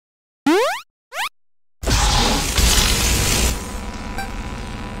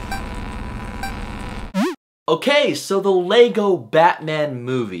Okay, so the Lego Batman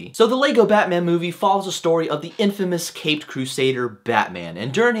movie. So the Lego Batman movie follows the story of the infamous Caped Crusader Batman,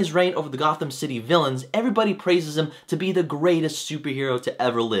 and during his reign over the Gotham City villains, everybody praises him to be the greatest superhero to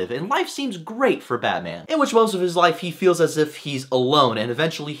ever live, and life seems great for Batman, in which most of his life he feels as if he's alone, and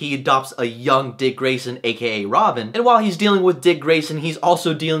eventually he adopts a young Dick Grayson, aka Robin, and while he's dealing with Dick Grayson, he's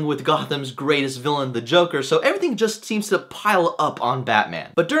also dealing with Gotham's greatest villain, the Joker, so everything just seems to pile up on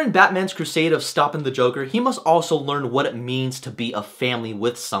Batman. But during Batman's crusade of stopping the Joker, he must also learn what it means to be a family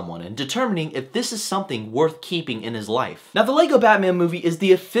with someone and determining if this is something worth keeping in his life. Now, the Lego Batman movie is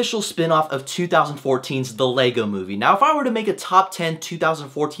the official spin-off of 2014's The Lego Movie. Now, if I were to make a top 10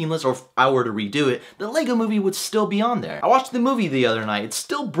 2014 list, or if I were to redo it, the Lego Movie would still be on there. I watched the movie the other night. It's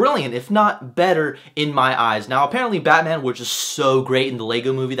still brilliant, if not better in my eyes. Now, apparently Batman was just so great in the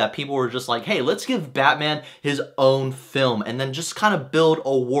Lego Movie that people were just like, hey, let's give Batman his own film and then just kind of build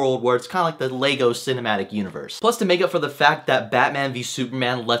a world where it's kind of like the Lego cinematic universe. Plus, to make up for the fact that Batman v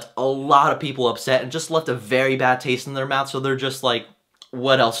Superman left a lot of people upset and just left a very bad taste in their mouth, so they're just like,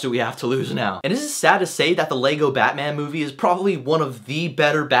 what else do we have to lose now? And is it sad to say that the Lego Batman movie is probably one of the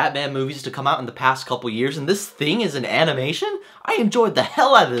better Batman movies to come out in the past couple years, and this thing is an animation? I enjoyed the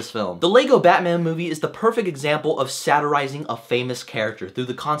hell out of this film. The Lego Batman movie is the perfect example of satirizing a famous character. Through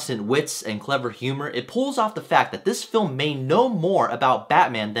the constant wits and clever humor, it pulls off the fact that this film may know more about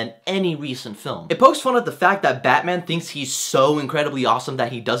Batman than any recent film. It pokes fun at the fact that Batman thinks he's so incredibly awesome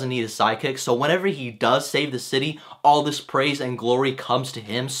that he doesn't need a sidekick, so whenever he does save the city, all this praise and glory comes to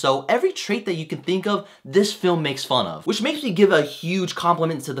him, so every trait that you can think of, this film makes fun of. Which makes me give a huge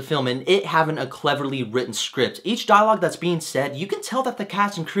compliment to the film and it having a cleverly written script. Each dialogue that's being said, you can tell that the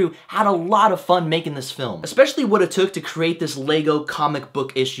cast and crew had a lot of fun making this film. Especially what it took to create this Lego comic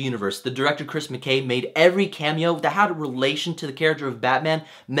book-ish universe. The director Chris McKay made every cameo that had a relation to the character of Batman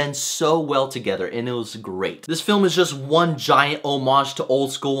mend so well together, and it was great. This film is just one giant homage to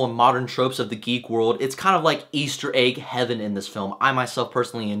old school and modern tropes of the geek world. It's kind of like Easter egg heaven in this film. I myself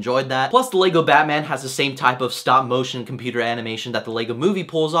personally enjoyed that. Plus, the Lego Batman has the same type of stop motion computer animation that the Lego movie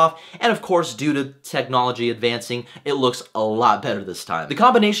pulls off, and of course, due to technology advancing, it looks a lot better this time. The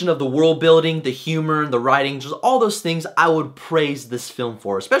combination of the world building, the humor, and the writing, just all those things I would praise this film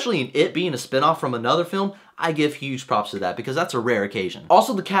for, especially in it being a spin-off from another film. I give huge props to that because that's a rare occasion.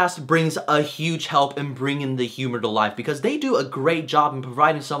 Also, the cast brings a huge help in bringing the humor to life because they do a great job in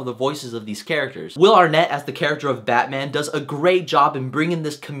providing some of the voices of these characters. Will Arnett as the character of Batman does a great job in bringing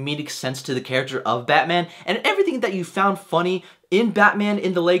this comedic sense to the character of Batman, and everything that you found funny in Batman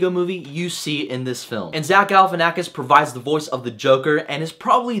in the Lego movie, you see in this film. And Zach Galifianakis provides the voice of the Joker and is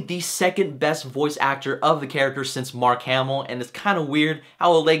probably the second best voice actor of the character since Mark Hamill, and it's kind of weird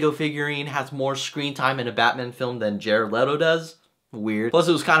how a Lego figurine has more screen time in a Batman film than Jared Leto does. Weird. Plus,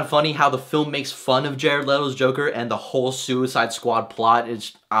 it was kind of funny how the film makes fun of Jared Leto's Joker and the whole Suicide Squad plot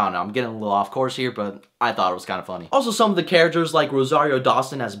is, I don't know, I'm getting a little off course here, but I thought it was kind of funny. Also, some of the characters like Rosario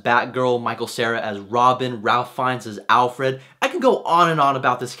Dawson as Batgirl, Michael Cera as Robin, Ralph Fiennes as Alfred. I can go on and on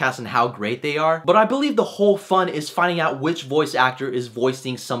about this cast and how great they are, but I believe the whole fun is finding out which voice actor is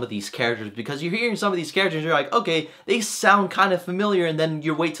voicing some of these characters, because you're hearing some of these characters and you're like, okay, they sound kind of familiar, and then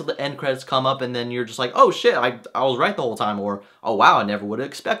you wait till the end credits come up and then you're just like, oh shit, I was right the whole time, or oh wow, I never would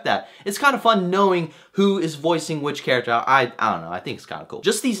expect that. It's kind of fun knowing who is voicing which character. I don't know, I think it's kind of cool.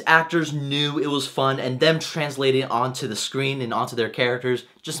 Just these actors knew it was fun, and them translating onto the screen and onto their characters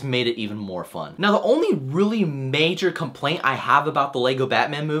just made it even more fun. Now, the only really major complaint I have about the Lego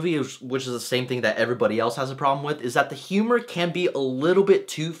Batman movie, which is the same thing that everybody else has a problem with, is that the humor can be a little bit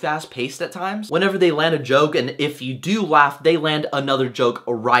too fast-paced at times. Whenever they land a joke, and if you do laugh, they land another joke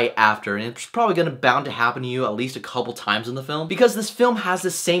right after, and it's probably gonna bound to happen to you at least a couple times in the film, because this film has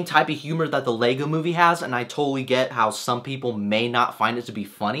the same type of humor that the Lego movie has, and I totally get how some people may not find it to be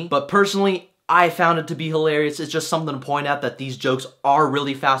funny, but personally, I found it to be hilarious. It's just something to point out that these jokes are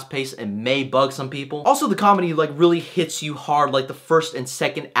really fast-paced and may bug some people. Also, the comedy like really hits you hard like the first and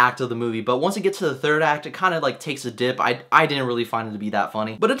second act of the movie, but once it gets to the third act, it kind of like takes a dip. I didn't really find it to be that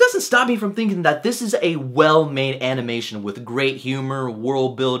funny. But it doesn't stop me from thinking that this is a well-made animation with great humor,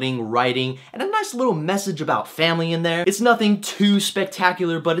 world building, writing, and a nice little message about family in there. It's nothing too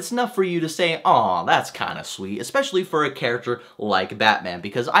spectacular, but it's enough for you to say, aw, that's kind of sweet, especially for a character like Batman,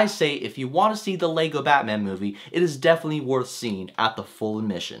 because I say if you want to see the Lego Batman movie, it is definitely worth seeing at the full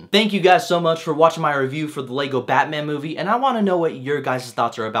admission. Thank you guys so much for watching my review for the Lego Batman movie, and I want to know what your guys'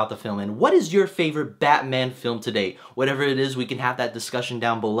 thoughts are about the film, and what is your favorite Batman film to date? Whatever it is, we can have that discussion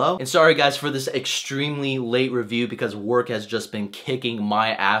down below. And sorry guys for this extremely late review because work has just been kicking my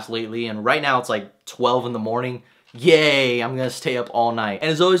ass lately, and right now it's like 12 in the morning. Yay, I'm gonna stay up all night.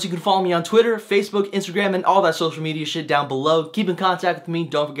 And as always, you can follow me on Twitter, Facebook, Instagram, and all that social media shit down below. Keep in contact with me.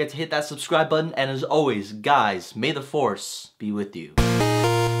 Don't forget to hit that subscribe button. And as always, guys, may the Force be with you.